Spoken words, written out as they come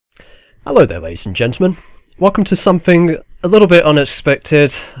Hello there, ladies and gentlemen. Welcome to something a little bit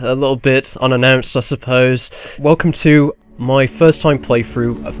unexpected, a little bit unannounced, I suppose. Welcome to my first time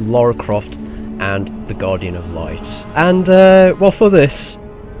playthrough of Lara Croft and the Guardian of Light. And, well, for this,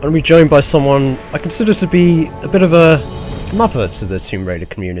 I'm going to be joined by someone I consider to be a bit of a mother to the Tomb Raider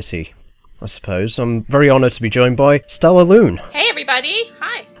community, I suppose. I'm very honoured to be joined by Stellalune. Hey everybody!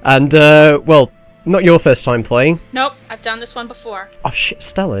 Hi! And, well, not your first time playing. Nope, I've done this one before. Oh shit,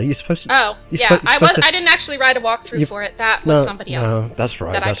 Stella, you're supposed to... Oh, yeah, I didn't actually write a walkthrough for it. That was somebody else. No, that's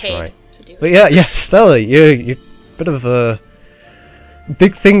right, that that's I paid right. to do it. But yeah, Stella, you're a bit of a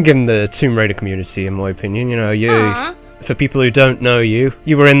big thing in the Tomb Raider community, in my opinion. You know, for people who don't know you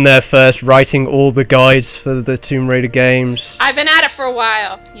were in there first, writing all the guides for the Tomb Raider games. I've been at it for a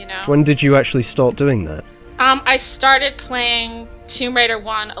while, you know. When did you actually start doing that? I started playing Tomb Raider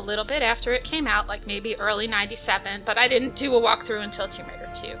 1 a little bit after it came out, like maybe early '97, but I didn't do a walkthrough until Tomb Raider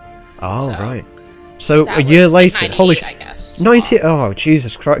 2. Oh, so right. So a that year was later, holy I guess. 90. Oh,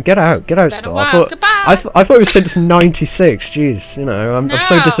 Jesus Christ! Get out, Stella. I thought it was since '96. Jeez, you know, I'm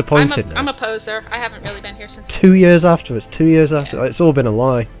so disappointed now. I'm a poser. I haven't really been here since 2 years afterwards. 2 years after. It's all been a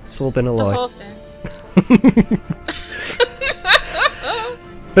lie. It's all been a lie. The whole thing.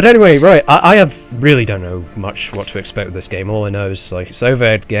 But anyway, right, I really don't know much what to expect with this game. All I know is, like, it's an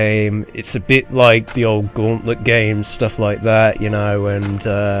overhead game, it's a bit like the old Gauntlet games, stuff like that, you know,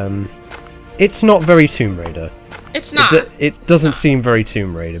 and, it's not very Tomb Raider. It's not. It doesn't seem very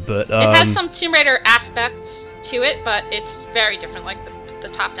Tomb Raider, but, it has some Tomb Raider aspects to it, but it's very different, like the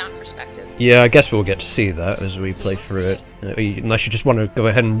top-down perspective. Yeah, I guess we'll get to see that as we play through it. Unless you just want to go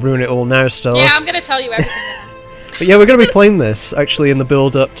ahead and ruin it all now, Stella. Yeah, I'm gonna tell you everything. But yeah, we're going to be playing this, actually, in the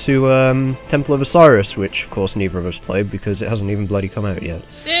build-up to Temple of Osiris, which, of course, neither of us played, because it hasn't even bloody come out yet.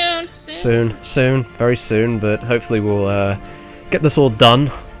 Soon, very soon, but hopefully we'll get this all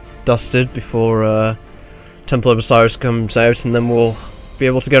dusted, before Temple of Osiris comes out, and then we'll be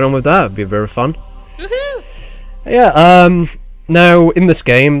able to get on with that. It'll be very fun. Woohoo! Yeah, now, in this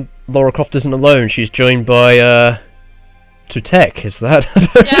game, Lara Croft isn't alone. She's joined by, Totek, is that? Yeah,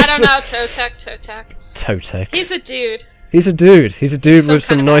 I don't know, Totek. He's a dude. He's a dude with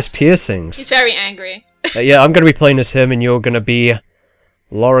some nice piercings. He's very angry. Yeah, I'm going to be playing as him, and you're going to be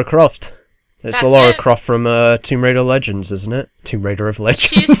Lara Croft. It's the Lara Croft from Tomb Raider Legends, isn't it? Tomb Raider of Legends.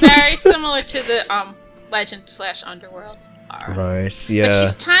 She's very similar to the Legend/Underworld. Right, yeah. But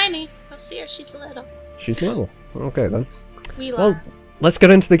she's tiny. Go see her. She's little. She's little. Okay then. Well, let's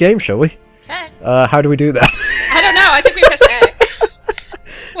get into the game, shall we? Okay. How do we do that? I don't know. I think we press A.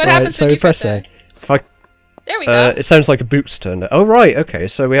 What happens when you press A? There we go. It sounds like a boot's turned. Oh right, okay.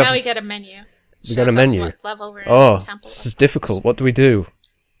 So we have. Now we get a menu. We got a menu. What level we're in. Oh, this is difficult. What do we do?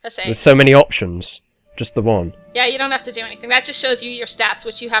 Press A. There's so many options. Just the one. Yeah, you don't have to do anything. That just shows you your stats,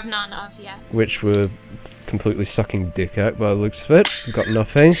 which you have none of yet. Which we're completely sucking dick out by the looks of it. We've got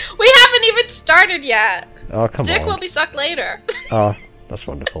nothing. We haven't even started yet. Oh come on. Dick will be sucked later. Oh, that's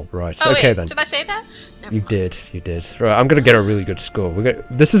wonderful. Right. Oh, okay wait, then. Did I say that? Never You mind. did. Right, I'm gonna get a really good score.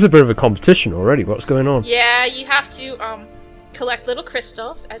 This is a bit of a competition already. What's going on? Yeah, you have to collect little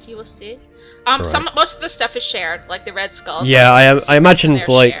crystals, as you will see. Most of the stuff is shared, like the red skulls. Yeah, I imagined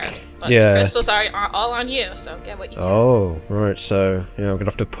like shared, but yeah. the crystals are all on you, so get what you can. Oh, right. So yeah, I'm gonna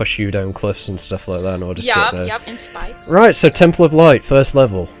have to push you down cliffs and stuff like that in order to get there. Yup, in spikes. Right. So Temple of Light, first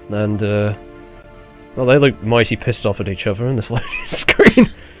level, and well, they look mighty pissed off at each other in this loading screen.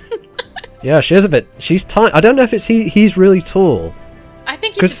 Yeah, she is a bit. She's tiny. I don't know if it's he's really tall. I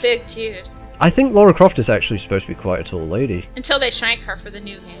think he's a big dude. I think Lara Croft is actually supposed to be quite a tall lady. Until they shrank her for the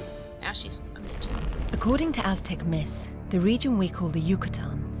new game. Now she's a midget. According to Aztec myth, the region we call the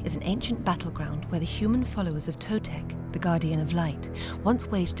Yucatan is an ancient battleground where the human followers of Totek, the Guardian of Light, once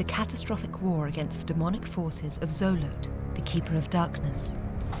waged a catastrophic war against the demonic forces of Zolot, the Keeper of Darkness.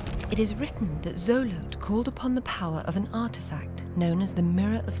 It is written that Zolot called upon the power of an artifact known as the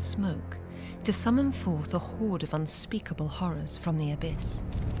Mirror of Smoke to summon forth a horde of unspeakable horrors from the abyss.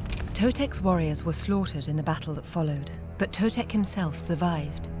 Totek's warriors were slaughtered in the battle that followed, but Totek himself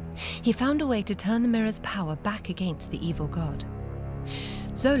survived. He found a way to turn the mirror's power back against the evil god.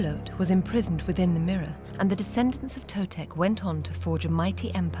 Zolot was imprisoned within the mirror, and the descendants of Totek went on to forge a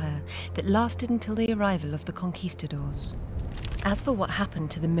mighty empire that lasted until the arrival of the conquistadors. As for what happened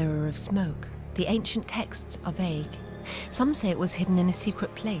to the Mirror of Smoke, the ancient texts are vague. Some say it was hidden in a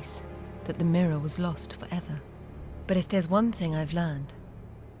secret place, that the mirror was lost forever. But if there's one thing I've learned,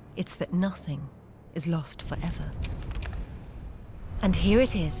 it's that nothing is lost forever. And here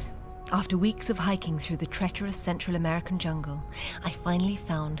it is. After weeks of hiking through the treacherous Central American jungle, I finally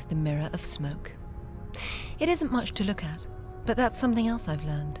found the Mirror of Smoke. It isn't much to look at. But that's something else I've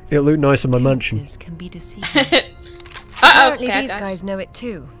learned. It'll look nice in my mansion. Appearances can be deceiving. Uh-oh, Apparently bad these guys know it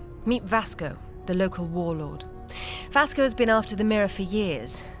too. Meet Vasco, the local warlord. Vasco's been after the mirror for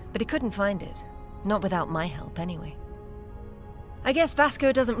years, but he couldn't find it. Not without my help, anyway. I guess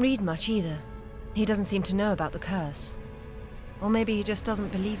Vasco doesn't read much either. He doesn't seem to know about the curse. Or maybe he just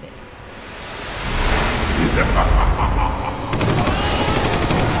doesn't believe it.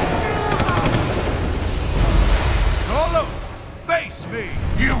 Solo, face me!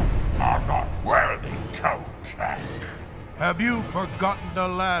 You are not worthy, Toe-Tech. Have you forgotten the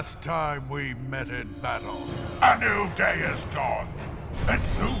last time we met in battle? A new day has dawned, and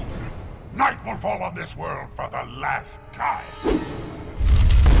soon, night will fall on this world for the last time.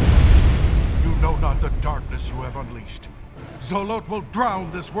 You know not the darkness you have unleashed. Zolot will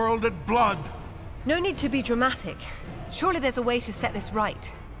drown this world in blood. No need to be dramatic. Surely there's a way to set this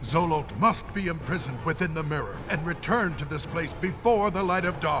right. Zolot must be imprisoned within the mirror and return to this place before the light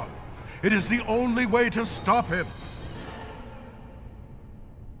of dawn. It is the only way to stop him.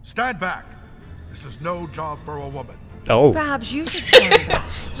 Stand back. This is no job for a woman. Oh. Perhaps you should stand back.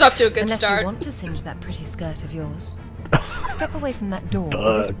 It's off to a good Unless start. you want to singe that pretty skirt of yours. Step away from that door,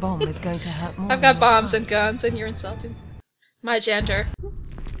 or this bomb is going to hurt more. I've got bombs and guns, and you're insulting my gender.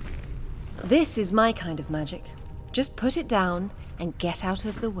 This is my kind of magic. Just put it down and get out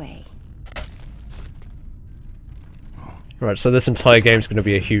of the way. Right, so this entire game's going to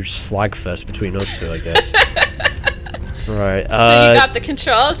be a huge slag fest between us two, I guess. Right, So you got the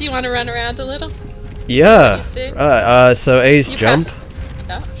controls? You want to run around a little? yeah. You see? So A's You jump.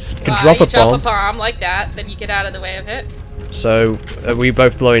 Can drop you a drop bomb. a bomb like that, then you get out of the way of it. So, are we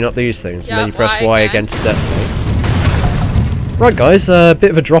both blowing up these things? And then you Yep, press Y Y again. again to detonate. Right guys, a bit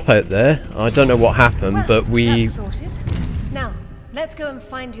of a dropout there. I don't know what happened, Well, but we... that's sorted. Now, let's go and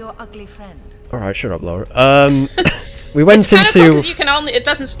find your ugly friend. Alright, shut up, Laura. We went It's kind of into... cool because you can only, it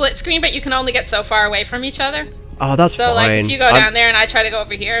doesn't split screen, but you can only get so far away from each other. Oh, that's So fine. like if you go down there and I try to go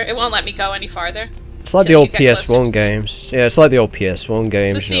over here, it won't let me go any farther. It's like the till old you get closer PS1 to- games. Yeah, it's like the old PS1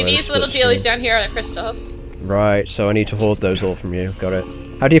 games. So you see know, these little split dealies screen. down here are the crystals. Right, so I need to hoard those all from you. Got it.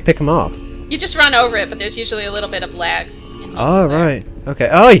 How do you pick them up? You just run over it, but there's usually a little bit of lag. Oh, right. Okay.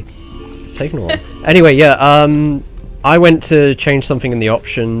 Oi! It's taken a while. Anyway, yeah, I went to change something in the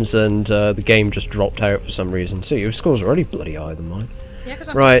options and the game just dropped out for some reason. See, your score's already bloody higher than mine. Yeah, 'cause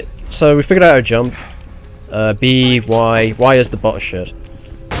I'm Right, so we figured out how to jump. B, Y. Y is the bot shit.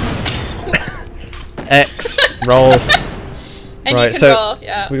 X, roll. And Right, you can so roll,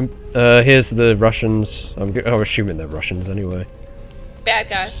 yeah. We, here's the Russians. I'm assuming they're Russians anyway. Bad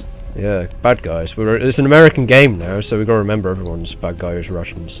guys. Yeah, bad guys. It's an American game now, so we've got to remember everyone's bad guy who's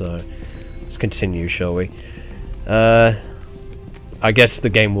Russian, so let's continue, shall we? I guess the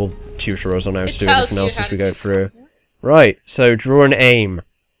game will tutor us on how to do tells everything you else how as we to go do through. stuff, Right, so draw and aim.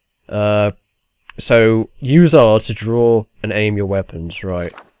 So use R to draw and aim your weapons,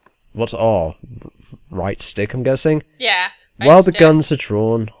 right. What's R? Right stick, I'm guessing? Yeah. right While the stick. guns are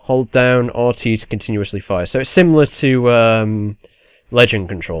drawn, hold down RT to continuously fire. So it's similar to Legend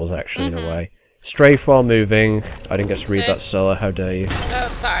controls, actually, in a way. Strafe while moving. I didn't get to read Okay. that, Stella. How dare you? Oh,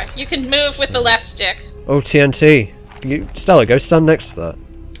 sorry. You can move with the left stick. Oh, TNT. Stella, go stand next to that.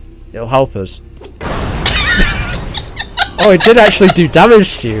 It'll help us. Oh, it did actually do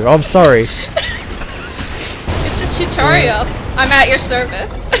damage to you. I'm sorry. It's a tutorial. I'm at your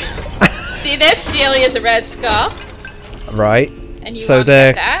service. See this? Dealie is a red skull. Right. And you So want to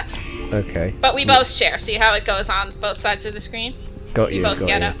there- get that. Okay. But we both share. See how it goes on both sides of the screen? Got We you. both Got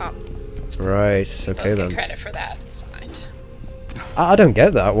get you. it. Right. Both Okay get then. credit for that. Fine. I don't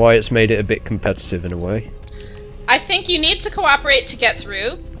get that. Why it's made it a bit competitive in a way. I think you need to cooperate to get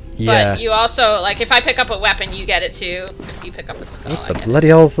through. Yeah. But you also, like, if I pick up a weapon, you get it too. If you pick up a skull, What I the get bloody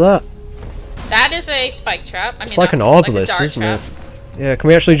it too. hell's that? That is a spike trap. I It's mean, like an like a obelisk, dart isn't trap. it? Yeah, can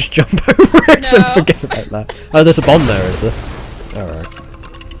we actually just jump over it No. and forget about that? Oh, there's a bomb there, is there? Alright.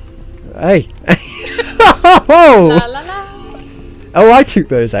 Hey! Oh! La la la. Oh, I took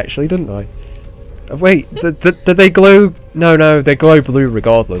those actually, didn't I? Wait, did they glow? No, they glow blue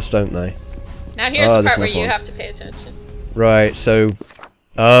regardless, don't they? Now here's Oh, the there's part where another you one. have to pay attention. Right, so...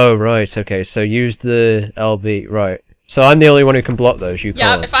 Oh, right, okay, so use the LB, right. So I'm the only one who can block those, you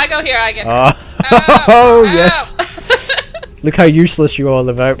Yeah, can't. if I go here, I get hurt. Ah. Ow, Oh, ow. yes! Look how useless you are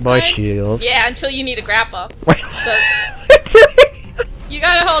without my Right. shield. Yeah, until you need a grapple. Wait. So you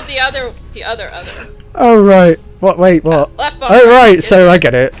gotta hold the other. Oh, right. What, wait, what? Left bumper. Oh, right, is so it? I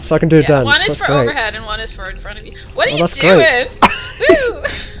get it. So I can do a Yeah, dance. one is That's for great. overhead and one is for in front of you. What are Oh, you that's doing? great. Woo!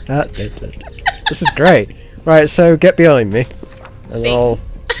 This is great. Right, so get behind me. And See? I'll...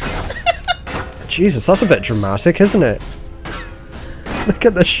 Jesus, that's a bit dramatic, isn't it? Look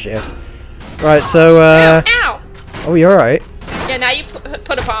at this shit. Right, so, Ow! oh, you're alright. Yeah, now you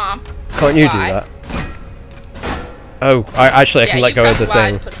put a bomb. Can't you do that? Oh, I can let go of the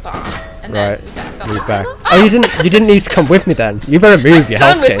thing. Put a bomb, and Right, then we gotta go. move back. Oh, you didn't need to come with me then. You better move your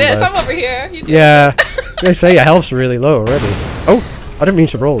health Done with game, this. though. I'm over here. You do Yeah, I say your health's really low already. Oh, I didn't mean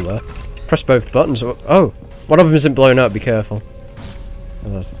to roll there. Press both buttons. Oh, one of them isn't blown up. Be careful.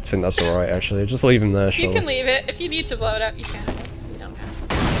 Oh, I think that's alright actually. Just leave him there. You Sure. can leave it. If you need to blow it up, you can. You don't have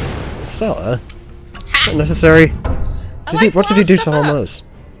to. Stella. Not necessary. What did he do to harm us?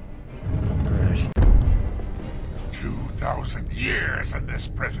 Alright. 2,000 years in this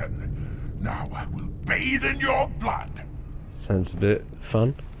prison. Now I will bathe in your blood. Sounds a bit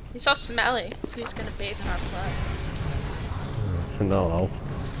fun. He's so smelly. He's gonna bathe in our blood. I think that'll help.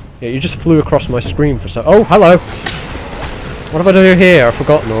 Yeah, you just flew across my screen for so. Oh, hello. What have I do here? I've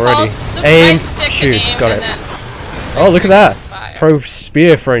forgotten already. Hold the Aim, right stick shoot. and aim, Got and it. then Oh, look at that. fire. Pro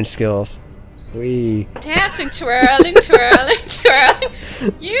spear throwing skills. Wee. Dancing, twirling, twirling,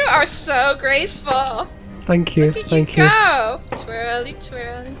 twirling. You are so graceful. Thank you. Look at Thank you you. go. Twirling,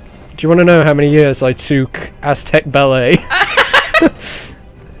 twirling. Do you want to know how many years I took Aztec ballet?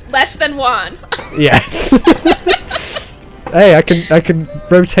 Less than 1. Yes. Hey, I can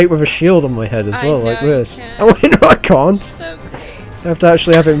rotate with a shield on my head as well, like know you this. can. Oh wait, no, I can't. So great. I have to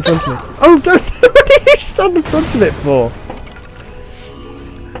actually have it in front of me. Oh, don't! What did you stand in front of it for?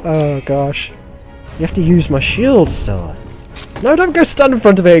 Oh gosh, you have to use my shield, Stella. No, don't go stand in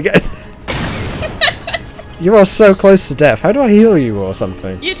front of it again. You are so close to death. How do I heal you or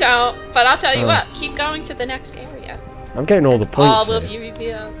something? You don't, but I'll tell you what. Keep going to the next area. I'm getting all the points. All will here. be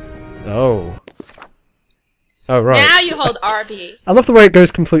revealed. Oh. Oh right. Now you hold RB. I love the way it goes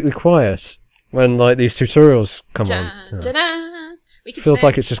completely quiet when like these tutorials come Dun, on. dun, dun. We can Feels sing.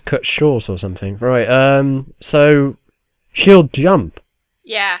 like it's just cut short or something. Right. So shield jump.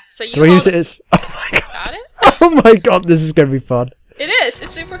 Yeah. So you Do I hold. use it as? Oh my god. Got it? Oh my god, this is gonna be fun. It is.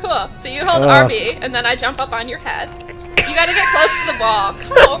 It's super cool. So you hold Ah. RB, and then I jump up on your head. You gotta get close to the wall.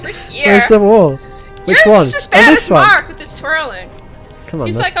 Come over here. Where's the wall? Which You're one? just as bad this as one. Mark with this twirling. Come on,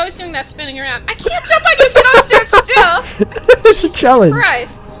 He's then. like always doing that spinning around. I can't jump on you if you don't stand still. It's a challenge.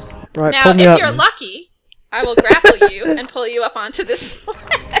 Christ. Right, Now, pull me if up. you're lucky, I will grapple you and pull you up onto this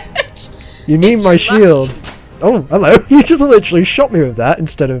ledge. You need my you're shield. lucky. Oh, hello. You just literally shot me with that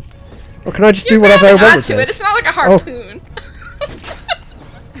instead of. Or can I just You're do whatever I grabbing want onto with it. this? It's not like a harpoon.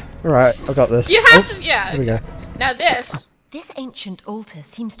 Alright, I got this. You have Oh, to, yeah. there we go. Exactly. Now this. This ancient altar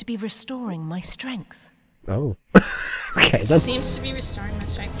seems to be restoring my strength. Oh. Okay then. Seems to be restoring my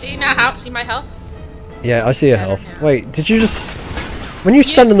strength. See now how? See my health? Yeah, I see your better health. now. Wait, did you just... When you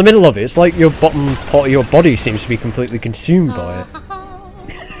stand in the middle of it, it's like your bottom part of your body seems to be completely consumed by it.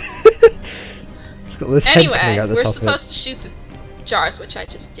 It's got this head coming Anyway, out the we're top of supposed to shoot the jars, which I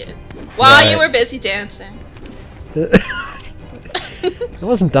just did. While you Right. were busy dancing. it. I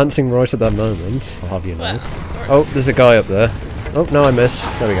wasn't dancing right at that moment, I'll have you know. Well, sort of. Oh, there's a guy up there. Oh, no, I missed.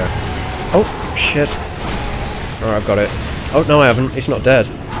 There we go. Oh, shit. Alright, I've got it. Oh, no, I haven't. He's not dead.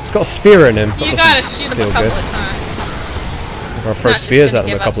 He's got a spear in him. That You doesn't gotta shoot him feel a couple good. of times. I'll throw not just spears gonna at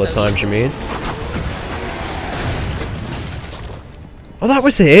him a give up couple of so times, easily. you mean? Oh, that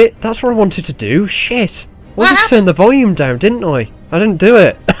was it? That's what I wanted to do? Shit. What I just turned the volume down, didn't I? I didn't do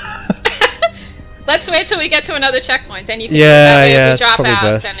it. Let's wait till we get to another checkpoint, then you can do it Yeah, that way. yeah, If it's we drop probably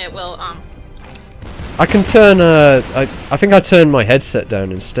out, best. then it will, I can turn, I think I turned my headset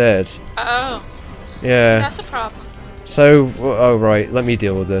down instead. oh. Yeah. That's a problem. So, oh right, let me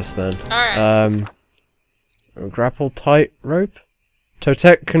deal with this then. Alright. Grapple tight rope?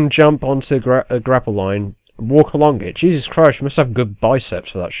 Totec can jump onto a grapple line and walk along it. Jesus Christ, you must have good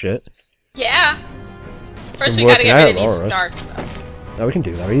biceps for that shit. Yeah. First Been we gotta get rid of working out, these Laura. darts, though. Oh, we can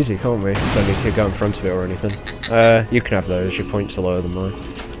do that easy, can't we? Don't need to go in front of it or anything. You can have those, your points are lower than mine. Now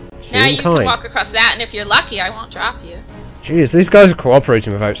Seem you kind. can walk across that, and if you're lucky, I won't drop you. Jeez, these guys are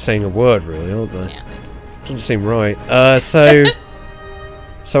cooperating without saying a word, really, aren't they? Yeah. Doesn't seem right. So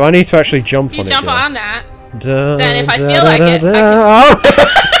I need to actually jump If you on jump it. on that, Then if I feel like it, Oh!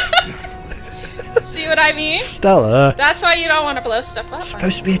 see what I mean? Stella, That's why you don't want to blow stuff up. it's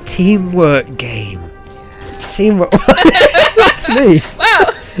supposed to be a teamwork game. Teamwork. That's me. Whoa!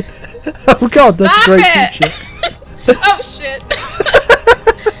 Oh god, that's Stop great it! teacher. Oh shit!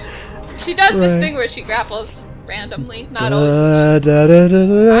 She does this Right. thing where she grapples randomly, not always. When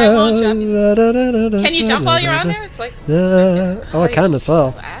I won't drop you this. Can you jump while you're on there? It's like. circus. Oh, I you're can as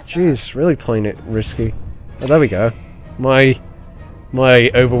well. so agile. Jeez, really playing it risky. Oh, there we go. My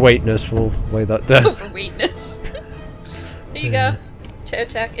overweightness will weigh that down. Overweightness. There you go.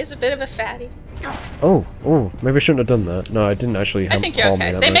 Totec is a bit of a fatty. Oh, maybe I shouldn't have done that. No, I didn't actually. I think you're harm me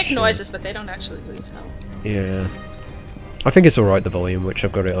okay. that They much, make noises, but they don't actually lose health. Yeah. I think it's alright, the volume, which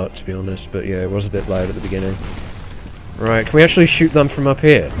I've got it up, to be honest. But yeah, it was a bit loud at the beginning. Right, can we actually shoot them from up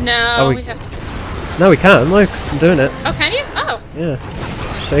here? No, we have to... No, we can. Look, I'm doing it. Oh, can you? Oh. Yeah.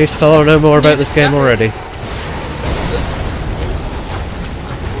 See, Stella, know more about this game already. Oops.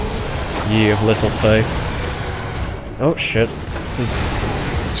 Ye of little faith. Oh, shit.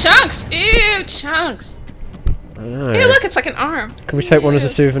 Chunks! Ew, chunks! I know. Ew, look, it's like an arm. Can we take one as a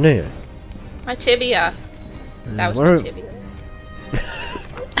souvenir? My tibia. That was my tibia.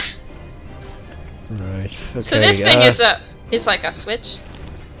 Right. Okay, So this thing is like a switch,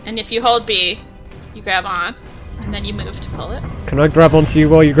 and if you hold B, you grab on, and then you move to pull it. Can I grab onto you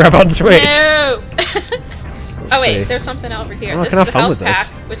while you grab onto it? No! Oh wait, see. there's something over here. Oh, this I can is have a fun health with this.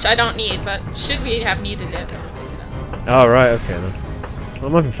 pack, which I don't need, but should we have needed it? Oh, right, okay then.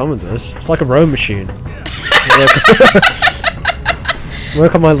 I'm having fun with this. It's like a row machine.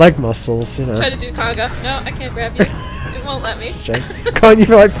 Work on my leg muscles, you know. Try to do conga. No, I can't grab you. It won't let me. Can't you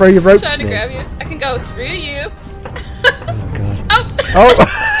like throw your ropes? Trying to grab you. I can go through you. Oh god. Oh!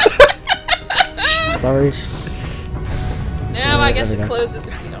 Sorry. No, I guess it closes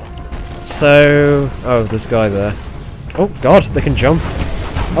if you don't. So, there's a guy there. Oh god, they can jump.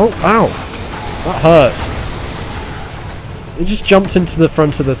 Oh, ow! That hurts. He just jumped into the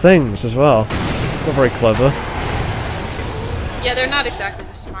front of the things as well. Not very clever. Yeah, they're not exactly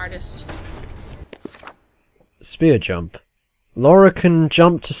the smartest. Spear jump. Lara can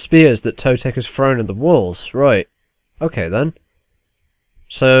jump to spears that Totek has thrown at the walls. Right. Okay then.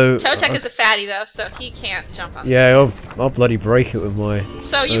 So... Totek is a fatty though, so he can't jump on the yeah, spear. I'll bloody break it with my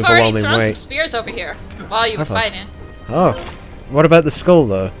So you've already overwhelming thrown some weight. spears over here while you were fighting. Oh. What about the skull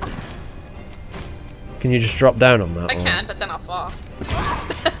though? Can you just drop down on that? I can, but then I'll fall.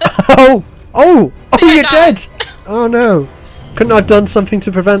 Oh! Oh! See, Oh, I you're died. dead! Oh no! Couldn't I have done something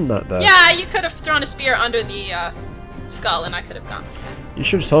to prevent that though? Yeah, you could have thrown a spear under the skull and I could have gone. You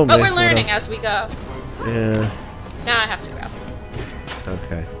should have told me. But we're learning as we go. Yeah. Now I have to grab.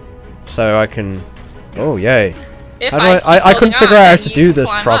 Okay. So I can... Oh, yay. If How do I couldn't figure out how to do this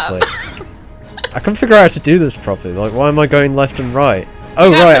properly. Up. I couldn't figure out how to do this properly. Like, why am I going left and right? Oh,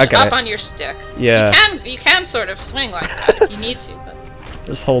 you right, I push get up it. on your stick. Yeah. You can sort of swing like that if you need to, but...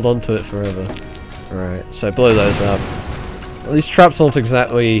 Just hold on to it forever. Alright, so blow those up. Well, these traps aren't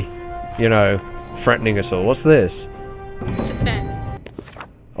exactly, you know, threatening at all. What's this? It's a thing.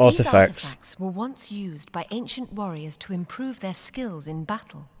 Artifacts. These artifacts were once used by ancient warriors to improve their skills in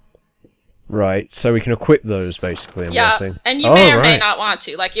battle. Right, so we can equip those basically, I'm guessing. And you may or may not want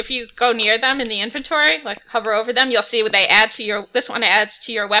to. Like, if you go near them in the inventory, like hover over them, you'll see what they add to your... This one adds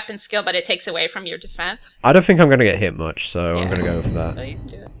to your weapon skill, but it takes away from your defense. I don't think I'm going to get hit much, so I'm going to go for that. So you can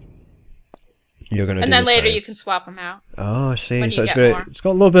do it. You're going to And then later you can swap them out. Oh, I see. When So you it's get got, more. it's got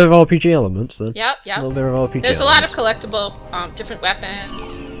a little bit of RPG elements then. Yep, yep. A little bit of RPG There's a lot of elements. collectible, different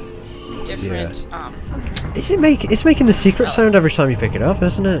weapons, different, It's making the secret sound every time you pick it up,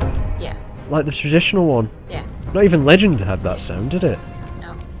 isn't it? Yeah. Like the traditional one. Yeah. Not even Legend had that sound, did it?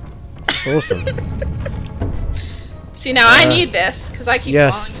 No. It's awesome. See, now I need this, because I keep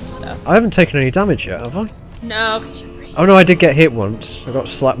falling and stuff. I haven't taken any damage yet, have I? No, because you're green. Oh no, I did get hit once. I got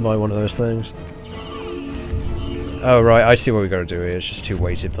slapped by one of those things. Oh right, I see what we gotta do here. It's just two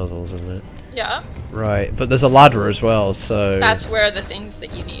weighted puzzles, isn't it? Yeah. Right, but there's a ladder as well, so... That's where the things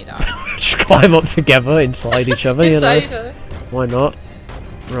that you need are. just climb up together inside each other, you know? Inside each other. Why not?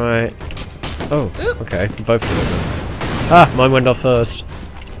 Right. Oh, Ooh. okay. We both did it then. Ah, mine went off first.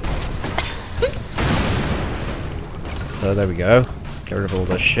 So there we go. Get rid of all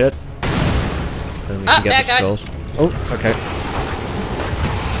this shit. Then we can get the skulls. Oh, okay.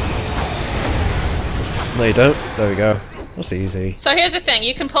 No, you don't. There we go. That's easy. So here's the thing: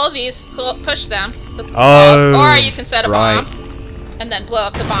 you can pull these, push them, the balls, or you can set a bomb and then blow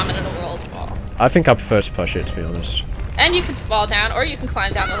up the bomb and it'll roll the ball. I think I prefer to push it, to be honest. And you can fall down, or you can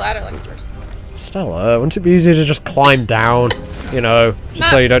climb down the ladder like first. Stella, wouldn't it be easier to just climb down? You know,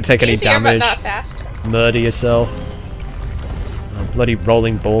 just so you don't take any damage. But not faster. Murder yourself. Oh, bloody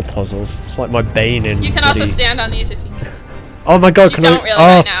rolling ball puzzles. It's like my bane in. You can also stand on these if you need to. Oh my god! You don't really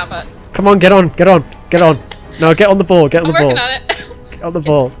right now, but. Come on, get on, get on, get on. No, get on the ball, get on the ball. I'm working on it. Get on the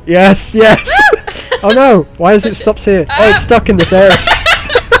ball. Yes, yes! Oh no! Why is it stopped here? Oh, it's stuck in this area.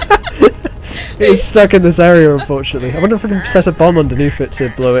 It's stuck in this area, unfortunately. I wonder if I can set a bomb underneath it to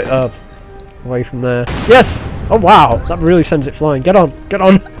blow it up. Away from there. Yes! Oh wow! That really sends it flying. Get on, get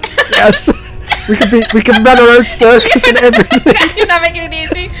on! Yes! We can run our own circus and everything! You're not making it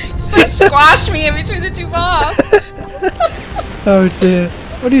easy. Just like squash me in between the two balls. Oh dear.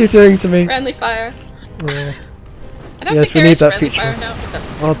 What are you doing to me? Friendly fire. Oh. I don't Yes, think we there need is that friendly feature. fire. No, it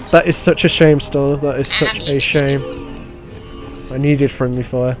doesn't. Oh, that is such a shame, Stella. That is such a shame. I needed friendly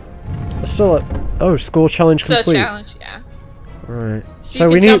fire. I still oh, score challenge So complete. challenge, yeah. Right. So So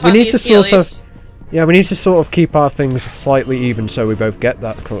you we can jump need on to these sort heelys. of yeah, we need to sort of keep our things slightly even so we both get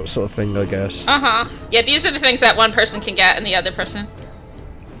that sort of thing, I guess. Uh-huh. Yeah, these are the things that one person can get and the other person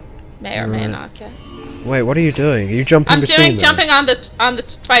may or may not get. Wait, what are you doing? Are you jumping I'm between jumping those? on the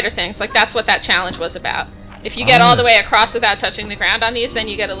spider things. Like that's what that challenge was about. If you get all the way across without touching the ground on these, then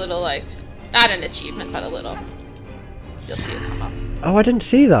you get a little like not an achievement, but a little. You'll see it come up. Oh, I didn't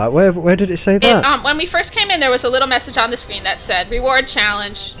see that. Where did it say that? When we first came in, there was a little message on the screen that said "Reward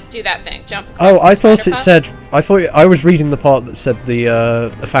challenge. Do that thing. Jump across." Oh, the I thought spider it puff." said. I thought I was reading the part that said the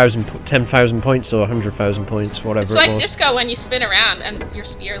 10,000 points or 100,000 points, whatever It's it like was. disco when you spin around and your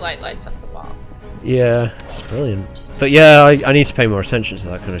spear light lights up the ball. Yeah, it's brilliant. But yeah, I need to pay more attention to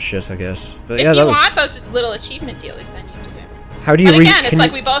that kind of shit, I guess. But yeah, If that you was. want those little achievement dealies, then you do. How do you But again, it's can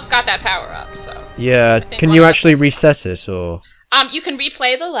like you, we both got that power up, so. Yeah, think can one you of us actually is- reset it or? You can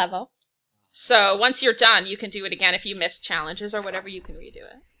replay the level. So once you're done, you can do it again if you missed challenges or whatever. You can redo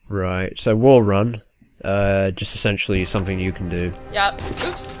it. Right. So wall run, just essentially something you can do. Yep.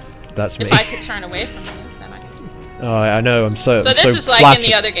 Oops. That's me. If I could turn away from you, then I could do it. Oh, I know. I'm so. So I'm this so is like flattered. in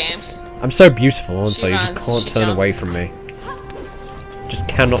the other games. I'm so beautiful, aren't She I? You runs, just can't she turn away jumps. from me. Just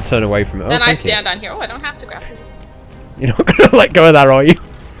cannot turn away from it. Oh, Then I thank you. stand on here. Oh, I don't have to grapple you. You're not gonna let go of that, are you?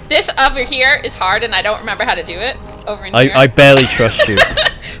 This over here is hard, and I don't remember how to do it. Over in here. I barely trust you.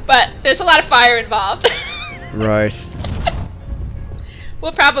 But there's a lot of fire involved. Right.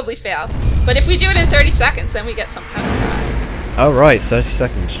 We'll probably fail. But if we do it in 30 seconds, then we get some kind of prize. Oh right, 30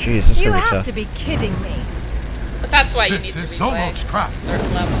 seconds. Jeez, that's You gonna be have tough. to be kidding me. But that's why you need This to is replay Zolot's craft.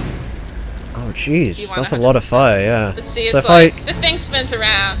 certain levels. Oh You jeez, want that's a lot of 100%. fire. Yeah. But see, So it's if like, the thing spins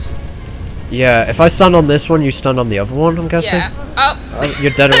around. Yeah, if I stand on this one, you stand on the other one. I'm guessing. Yeah. Oh. Oh,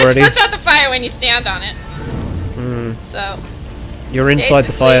 you're dead It already. puts out the fire when you stand on it. Hmm. So. You're inside the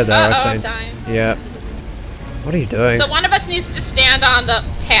basically- fire there, Uh-oh, I I'm think. dying. Yeah. What are you doing? So one of us needs to stand on the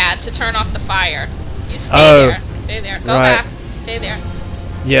pad to turn off the fire. You stay Oh. there. Stay there. Go Right. back. Stay there.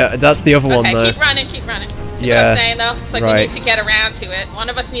 Yeah, that's the other one Okay, though. keep running, keep running. See what Yeah. I'm saying though? It's like we Right. need to get around to it. One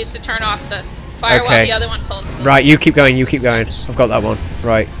of us needs to turn off the fire while Okay. the other one pulls the Right, you keep going, you keep going. switch. I've got that one.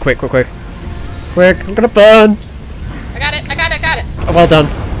 Right, quick, quick, quick. Quick, I'm gonna burn! I got it, I got it, I got it. Oh, well done.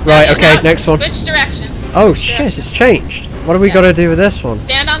 Right, Now okay, next one. Switch directions. Oh Switch shit, directions. it's changed. What have we Yeah. got to do with this one?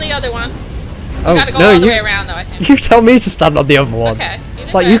 Stand on the other one. Oh, You gotta go no, all the you, way around though, I think. you tell me to stand on the other one. Okay.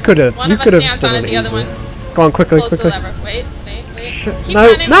 It's like you could have, One you of us could have stands stood on on it, it the other easily. one Go on, quickly, pulls the quickly. lever. Wait, wait, wait. Shit, Keep no,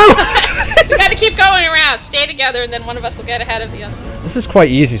 running. no! You gotta keep going around. Stay together and then one of us will get ahead of the other one. This is quite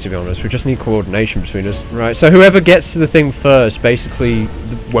easy to be honest, we just need coordination between us. Right, so whoever gets to the thing first basically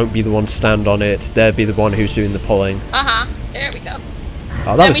won't be the one to stand on it, they'll be the one who's doing the pulling. Uh-huh. There we go.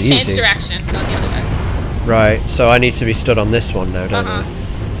 Oh, that Then was we easy. change direction. Go the other way. Right, so I need to be stood on this one now, don't Uh-huh.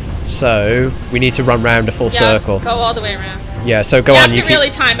 I? So, we need to run round a full Yeah, circle. go all the way around. Yeah, so go you on, have you to keep... really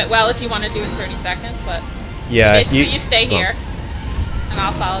time it well if you want to do it in 30 seconds, but Yeah, basically you stay go on. here, and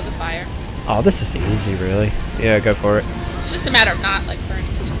I'll follow the fire. Oh, this is easy, really. Yeah, go for it. It's just a matter of not, like, burning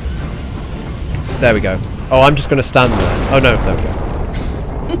each other. There we go. Oh, I'm just going to stand there. Oh, no, there we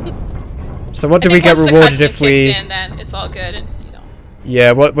go. So what do I we think get once the rewarded cutscene if we... kicks in, then it's all good, and you don't.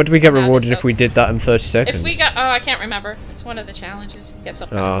 Yeah, what do we get Now rewarded this if we did that in 30 seconds? If we got, oh, I can't remember. It's one of the challenges. You get some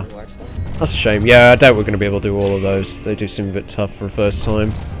kind of reward for it. That's a shame. Yeah, I doubt we're going to be able to do all of those. They do seem a bit tough for a first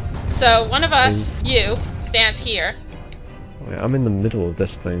time. So one of us, you, stands here. Wait, I'm in the middle of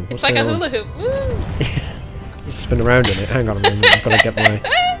this thing. It's What's like a going on? hula hoop. Woo! You spin around in it. Hang on a minute. I've got to get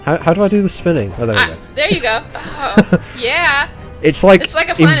my... How do I do the spinning? Oh, there we go. There you go. Oh, yeah. It's like It's like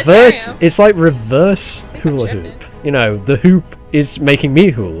a invert. planetarium. It's like reverse think I'm hula tripping. hoop. You know, the hoop is making me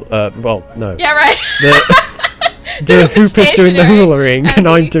hula. Well, no. Yeah, right. The hoop is doing the stationary, hula-ing, and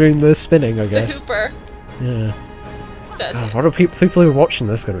I'm the- doing the spinning, I The guess. hooper Yeah. does Oh, it. what are people who are watching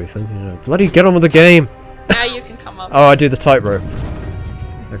this going to be thinking? You know, bloody get on with the game! Now you can come up. Oh, I do the tightrope.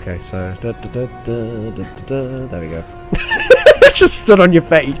 Okay, so there we go. Just stood on your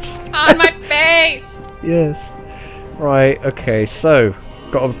face. On my face! Yes. Right. Okay. So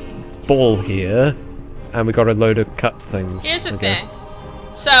got a ball here, and we got a load of cut things. Here's the I guess. thing.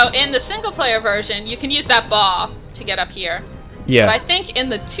 So in the single player version, you can use that ball to get up here. Yeah. But I think in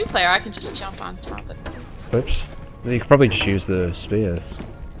the 2-player, I can just jump on top of it. Whoops. You could probably just use the spears.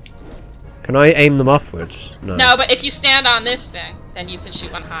 Can I aim them upwards? No. No, but if you stand on this thing, then you can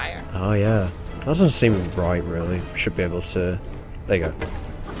shoot one higher. Oh yeah. That doesn't seem right, really. Should be able to. There you go.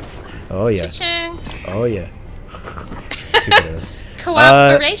 Oh yeah. Cha-ching! Oh yeah. Two birds.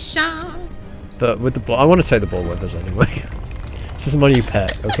 Cooperation! But with the ball, I want to take the ball with us anyway. This is my new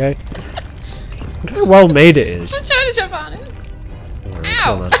pet, okay? Look how well made it is. I'm trying to jump on it. Alright, Ow!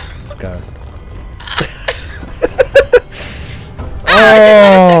 come on, let's go. I didn't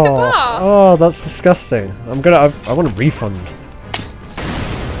let us take the ball! Oh, that's disgusting. I want a refund.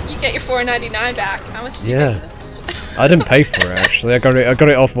 You get your $4.99 back. How much did you pay for this? I didn't pay for it actually. I got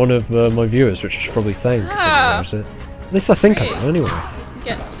it off one of my viewers, which I should probably thank. At least I think I do anyway. You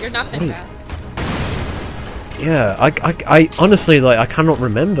can get your nothing back. Yeah, I honestly, like, I cannot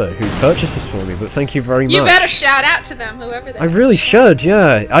remember who purchased this for me, but thank you very much. You better shout out to them, whoever they are. I really should,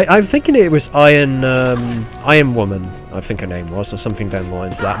 yeah. I'm thinking it was Iron Woman, I think her name was, or something down the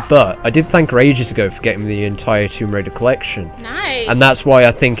lines of that. But I did thank her ages ago for getting me the entire Tomb Raider collection. Nice. And that's why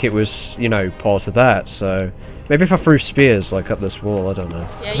I think it was, you know, part of that, so... Maybe if I threw spears, like, up this wall, I don't know.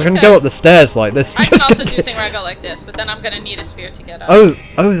 Yeah, I can go up the stairs like this. I can also do a thing where I go like this, but then I'm gonna need a spear to get up.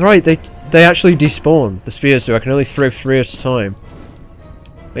 Oh, right, they actually despawn. The spears do. I can only throw 3 at a time.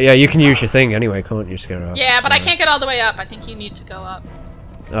 But yeah, you can use your thing anyway, can't you, to get up? Yeah, but I can't get all the way up. I think you need to go up.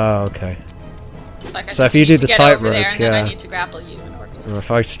 Oh, okay. Like, So if you do the tightrope, yeah. Yeah. Then I need to grapple you in order to...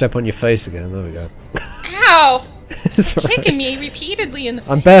 If I step on your face again, there we go. Ow! It's You're kicking right. me repeatedly in the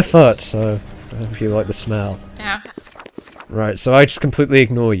face. I'm barefoot, so I hope you like the smell. Now, Right, so I just completely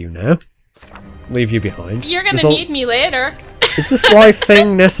ignore you now. Leave you behind. you're gonna need me later. Is this life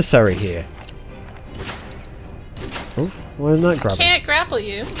thing necessary here? Oh, why isn't that grabbing? Can't grapple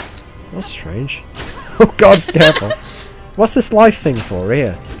you. That's strange. Oh god, careful. What's this life thing for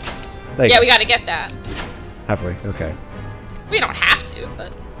here? There you Yeah, go. we gotta get that. Have we? Okay. We don't have to,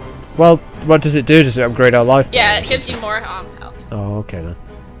 but... Well, what does it do? Does it upgrade our life? Yeah, it gives you more health. Oh, okay then.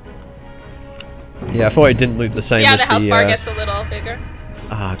 Yeah, I thought it didn't look the same Yeah, as the health bar gets a little bigger.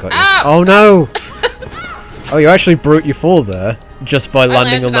 Ah, got you. Ow! Oh no! Oh, you actually broke your fall there, just by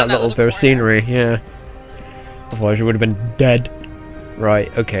landing landed on that on that little little bit of corner. scenery, yeah. Otherwise you would have been dead. Right,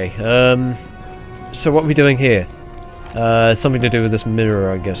 okay, so what are we doing here? Something to do with this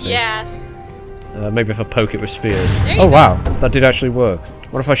mirror, I guess. Yes. Maybe if I poke it with spears. There you Oh go. wow, that did actually work.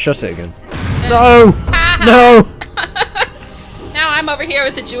 What if I shut it again? No! No! Now I'm over here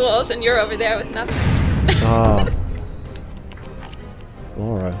with the jewels, and you're over there with nothing. Ah.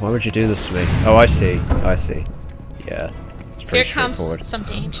 Alright, why would you do this to me? Oh, I see. I see. Yeah. It's Here pretty comes straightforward. some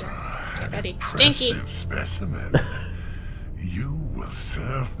danger. Get ready. Stinky. Impressive specimen. You will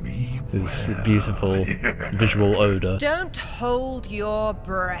serve me This well. beautiful visual odor. Don't hold your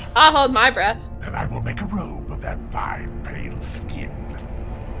breath. I'll hold my breath. Then I will make a robe of that fine pale skin.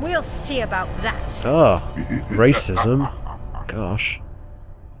 We'll see about that. Oh, racism. Gosh.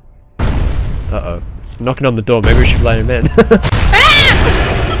 Uh-oh. It's knocking on the door. Maybe we should let him in.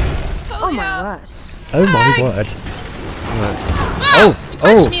 Oh my yeah. word. Oh my Thanks. word. Right. Oh! You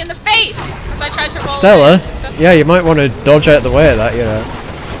punched oh. me in the face! As I tried to roll Stella? away successfully. Yeah, you might want to dodge out the way of that, you know.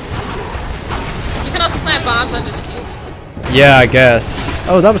 You can also plant bombs under the tube. Yeah, I guess.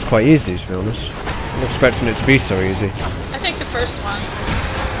 Oh, that was quite easy, to be honest. I wasn't expecting it to be so easy. I think the first one.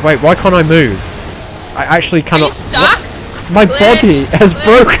 Wait, why can't I move? I actually Are cannot... you stuck? My Glitch, body has glitch,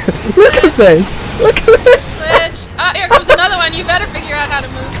 broken. Look at glitch. this. Look at this. Glitch. Oh, here comes another one. You better figure out how to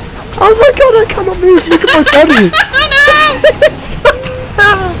move. Oh my god, I cannot move. Look at my body.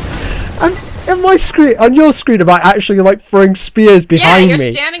 Oh no! On my screen, on your screen, am I actually like throwing spears Yeah, behind you're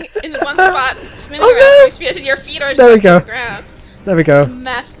me? standing in one spot, spinning Oh, around, no. throwing spears, and your feet are There we stuck go. to the ground. There we It's go.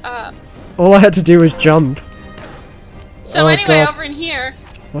 messed up. All I had to do was jump. So Oh, anyway, God. over in here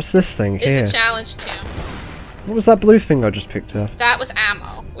What's this thing is here? a challenge tomb. What was that blue thing I just picked up? That was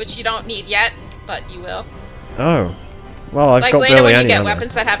ammo, which you don't need yet, but you will. Oh. Well, I've Like got later barely when you any get ammo.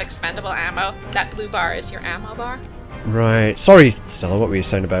 weapons that have expendable ammo, that blue bar is your ammo bar. Right. Sorry, Stella, what were you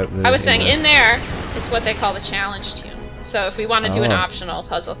saying about the... I was saying the- in there is what they call the challenge tomb. So if we want to do an Oh. optional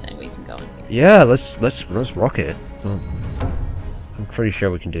puzzle thing, we can go in here. Yeah, let's rock it. Oh. I'm pretty sure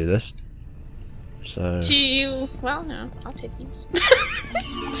we can do this. So... Do you... Well, no. I'll take these.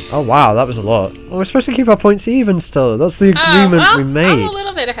 Oh wow, that was a lot. Oh, we're supposed to keep our points even, Stella. That's the agreement well, we I'm made. a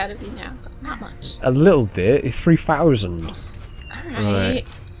little bit ahead of you now, but not much. A little bit. 3,000. Alright. Right.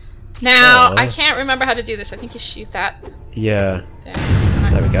 Now, So- I can't remember how to do this. I think you shoot that Yeah. there.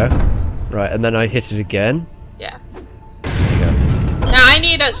 There we go. Right, and then I hit it again. Yeah. There you go. Now I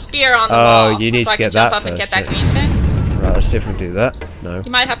need a spear on the Oh, wall you need so to I can get jump that up and get first, that green thing. Right, let's see if we can do that. No.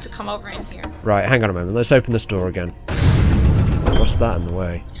 You might have to come over in here. Right, hang on a moment. Let's open this door again. What's that in the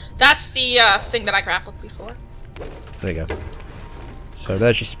way? That's the thing that I grappled before. There you go. So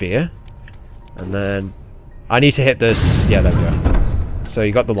there's your spear. And then... I need to hit this... Yeah, there we go. So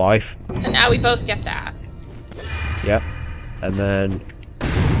you got the life. And now we both get that. Yep. And then...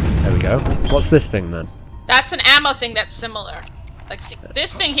 There we go. What's this thing then? That's an ammo thing that's similar. Like, see,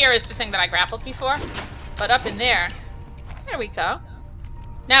 this thing here is the thing that I grappled before. But up in there... There we go.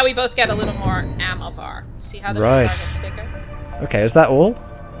 Now we both get a little more ammo bar. See how the bar gets bigger? Okay, is that all?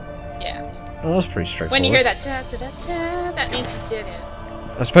 Yeah. Oh, that's pretty straightforward. When you hear that da-da-da-da, that means you did it.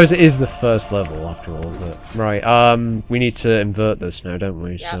 I suppose it is the first level after all, but... Right, we need to invert this now, don't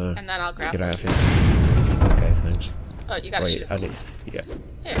we? Yeah, So and then I'll grab get out it. of here. Okay, thanks. Oh, you gotta shoot it. Yeah.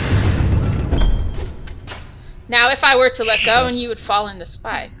 Here. Now if I were to let go and you would fall in the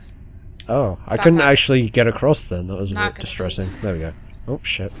spikes. Oh, I couldn't actually get across then. That was a bit distressing. There we go. Oh,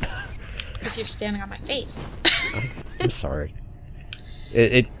 shit. Because you're standing on my face. I'm sorry.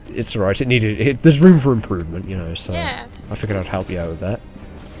 It's alright. It needed... there's room for improvement, you know, so... Yeah. I figured I'd help you out with that.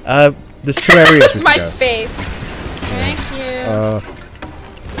 There's 2 areas we can my go. face. Thank you. There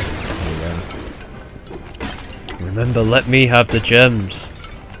we go. Remember, let me have the gems.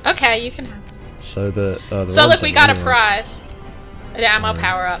 Okay, you can have. So the So look, we got a prize. An ammo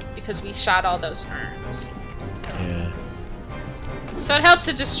power up because we shot all those urns. Yeah. So it helps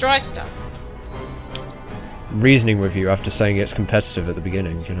to destroy stuff. Reasoning with you after saying it's competitive at the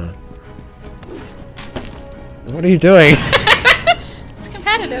beginning, you know. What are you doing? It's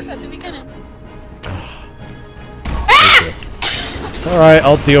competitive at the beginning. It's alright,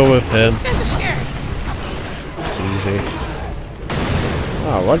 I'll deal with him. These guys are scary. It's easy.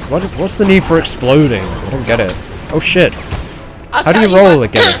 Oh, what's the need for exploding? I don't get it. Oh shit. How do you roll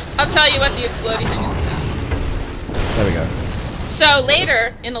again? I'll tell you what the exploding thing is about. There we go. So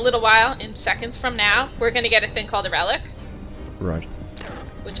later, in a little while, in seconds from now, we're going to get a thing called a relic. Right.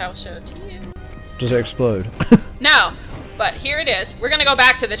 Which I will show to you. Does it explode? No, but here it is. We're going to go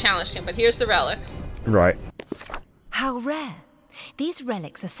back to the challenge team, but here's the relic. Right. How rare. These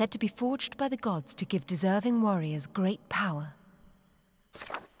relics are said to be forged by the gods to give deserving warriors great power.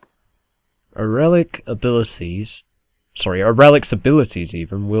 A relic's abilities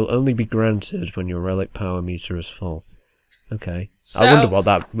even will only be granted when your relic power meter is full. Okay. So, I wonder what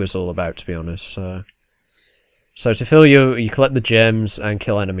that was all about, to be honest. So to fill you collect the gems and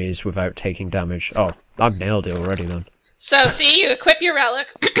kill enemies without taking damage. Oh, I've nailed it already then. So see, you equip your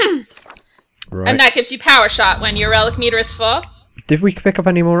relic, Right. and that gives you power shot when your relic meter is full. Did we pick up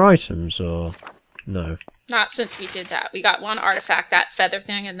any more items, or no? Not since we did that. We got 1 artifact, that feather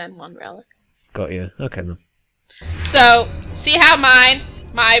thing, and then 1 relic. Got you. Okay then. So, see how my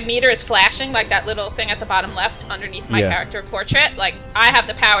meter is flashing, like that little thing at the bottom left underneath my character portrait? Like, I have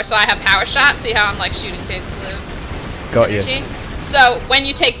the power, so I have power shot. See how I'm, like, shooting big blue energy? You. So, when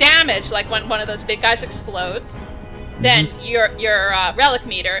you take damage, like when one of those big guys explodes, then your relic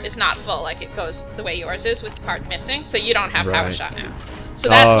meter is not full, like it goes the way yours is with the card missing, so you don't have power shot now. So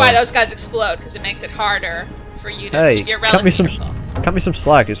that's why those guys explode, because it makes it harder for you to keep your relic meter full. Cut me some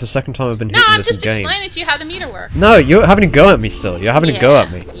slack, it's the second time I've been hitting this in game. No, I'm just explaining to you how the meter works. No, you're having a go at me still. You're having a go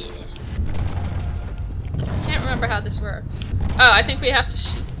at me. Yeah. Can't remember how this works. Oh, I think we have to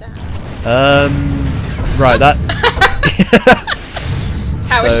shoot that. Right, Oops.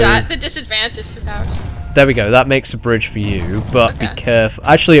 Power shot. The disadvantage to power shot. There we go, that makes a bridge for you, but be careful.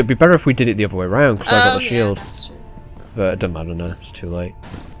 Actually, it'd be better if we did it the other way around, because I got the shield. That's true. But it doesn't matter now, it's too late.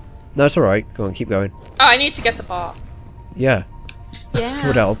 No, it's alright, go on, keep going. Oh, I need to get the ball. Yeah. Yeah.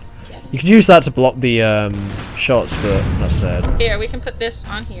 Would help. You could use that to block the shots, but that's sad. Here, we can put this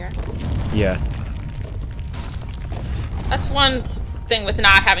on here. Yeah. That's one thing with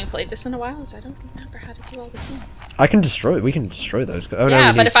not having played this in a while, is I don't remember how to do all the things. We can destroy those. Oh,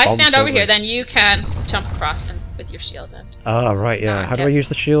 yeah, no, but if I stand over here, then you can jump across them with your shield then. Ah, right, yeah. How do I use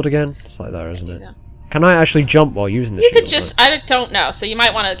the shield again? It's like that, isn't it? Go. Can I actually jump while using the shield? You could just, I don't know, so you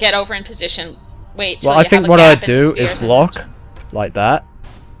might want to get over in position, wait till well, you I think have a what gap I'd do is block, like that,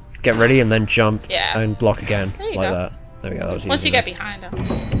 get ready, and then jump, and block again, there you like go. that. There we go, that was easy. Once you get behind them.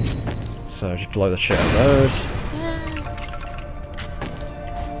 So just blow the shit out of those. Yeah.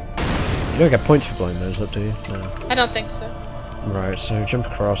 You don't get points for blowing those up, do you? No. I don't think so. Right, so jump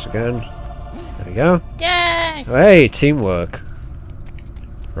across again. There we go. Yay! Oh, hey, teamwork.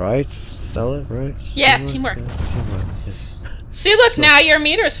 Right, Stella, right? Yeah, teamwork. Yeah, teamwork. Yeah. See, look, now your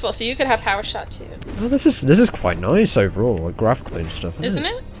meter is full, so you could have power shot too. Oh, this is quite nice overall, like graphically and stuff. Isn't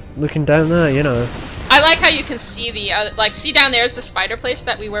it? Looking down there, you know. I like how you can see the, like, see down there is the spider place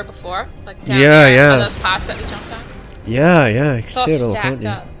that we were before? Like, down Yeah, there, yeah. on those pots that we jumped on? Yeah, you can It's all see it all, stacked can't you?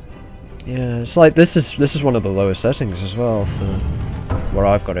 up. Yeah, it's like this is one of the lower settings as well for where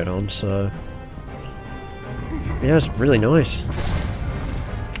I've got it on, so yeah, it's really nice.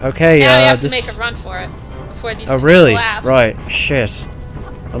 Okay, now you have to make a run for it before these things really? collapse. Right, shit.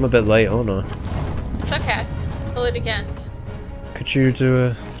 I'm a bit late, aren't I? It's okay. Pull it again. Could you do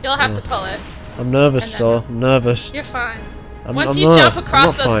a... You'll have to pull it. I'm nervous, And then- Stella. I'm nervous. You're fine. I'm Once not- you jump I'm across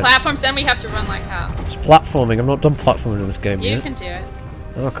not those fine. platforms, then we have to run like hell. It's platforming. I'm not done platforming in this game You yet. can do it.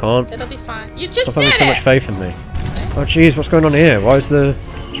 No, I can't. It'll be fine. You just Stop did having so it! much faith in me. Oh jeez, what's going on here? Why is the...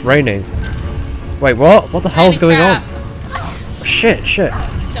 It's raining. Wait, what? What the hell's going crap. on? Oh, shit, shit.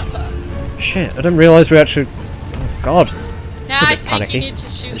 Jump up. Shit, I didn't realise we actually... Oh god. Now a I bit think panicky. you need to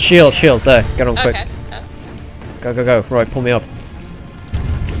shoot. Shield, shield, there. Get on quick. Okay. Go, go, go. Right, pull me up.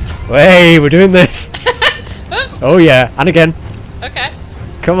 Hey, we're doing this. Oops. Oh yeah, and again. Okay.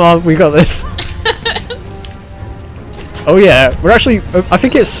 Come on, we got this. Oh yeah, we're actually... I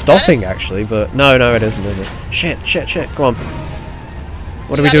think it's stopping actually, but... No, no, it isn't, is it? Shit, shit, shit, come on.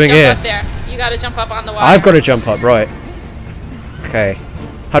 What are we doing here? Up there. You gotta jump up on the wire. I've got to jump up, right. Okay.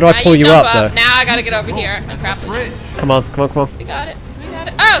 How do I Now pull you jump up, though? Now I gotta get over here and grab it. Come on, come on, come on. We got it. We got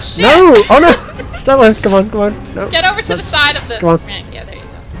it. Oh shit! No! Oh no! Stella, come on, come on. No. Get over to the side of the... Come on. Yeah, there you go.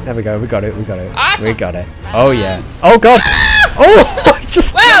 There we go, we got it, we got it. Awesome. We got it. Oh yeah. Oh god! Ah! Oh! I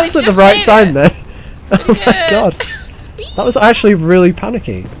just Wow, jumped it's at the just right made time it. there. Pretty Oh my good. god. That was actually really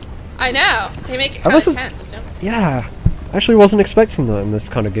panicky. I know. They make it I kind of wasn't- tense, don't they? Yeah. I actually wasn't expecting that in this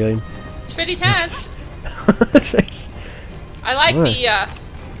kind of game. It's pretty tense. It's I like Right. the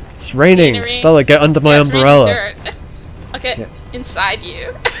it's raining. scenery. Stella, get under my yeah, it's raining umbrella. dirt. I'll get Yeah. inside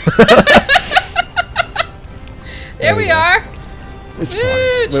you. There there we we go. are. It's Woo,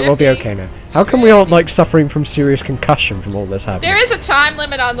 fine. We'll be trippy. okay now. How come we aren't like suffering from serious concussion from all this happening? There is a time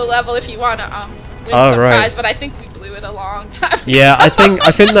limit on the level if you want to win Oh, some right. prize, but I think we blew it a long time ago. Yeah, I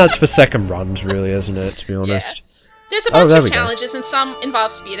think that's for second runs, really, isn't it? To be honest. There's a Oh, bunch there of we go. challenges, and some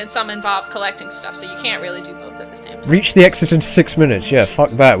involve speed, and some involve collecting stuff, so you can't really do both at the same time. Reach the exit in 6 minutes. Yeah, fuck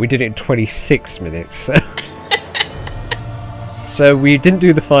that. We did it in 26 minutes. So we didn't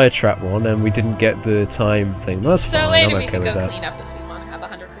do the fire trap one, and we didn't get the time thing. That's So fine. later I'm we okay can with go that. clean up if we want to have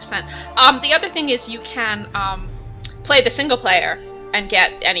 100%. The other thing is you can play the single player and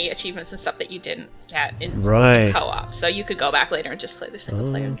get any achievements and stuff that you didn't get in Right. co-op. So you could go back later and just play the single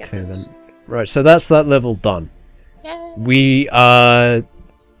player and get Okay those. then. Right. So that's that level done. Yay. We I'll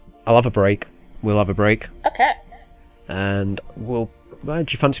have a break. We'll have a break, Okay. and we'll. Do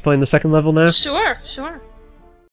you fancy playing the second level now? Sure, sure.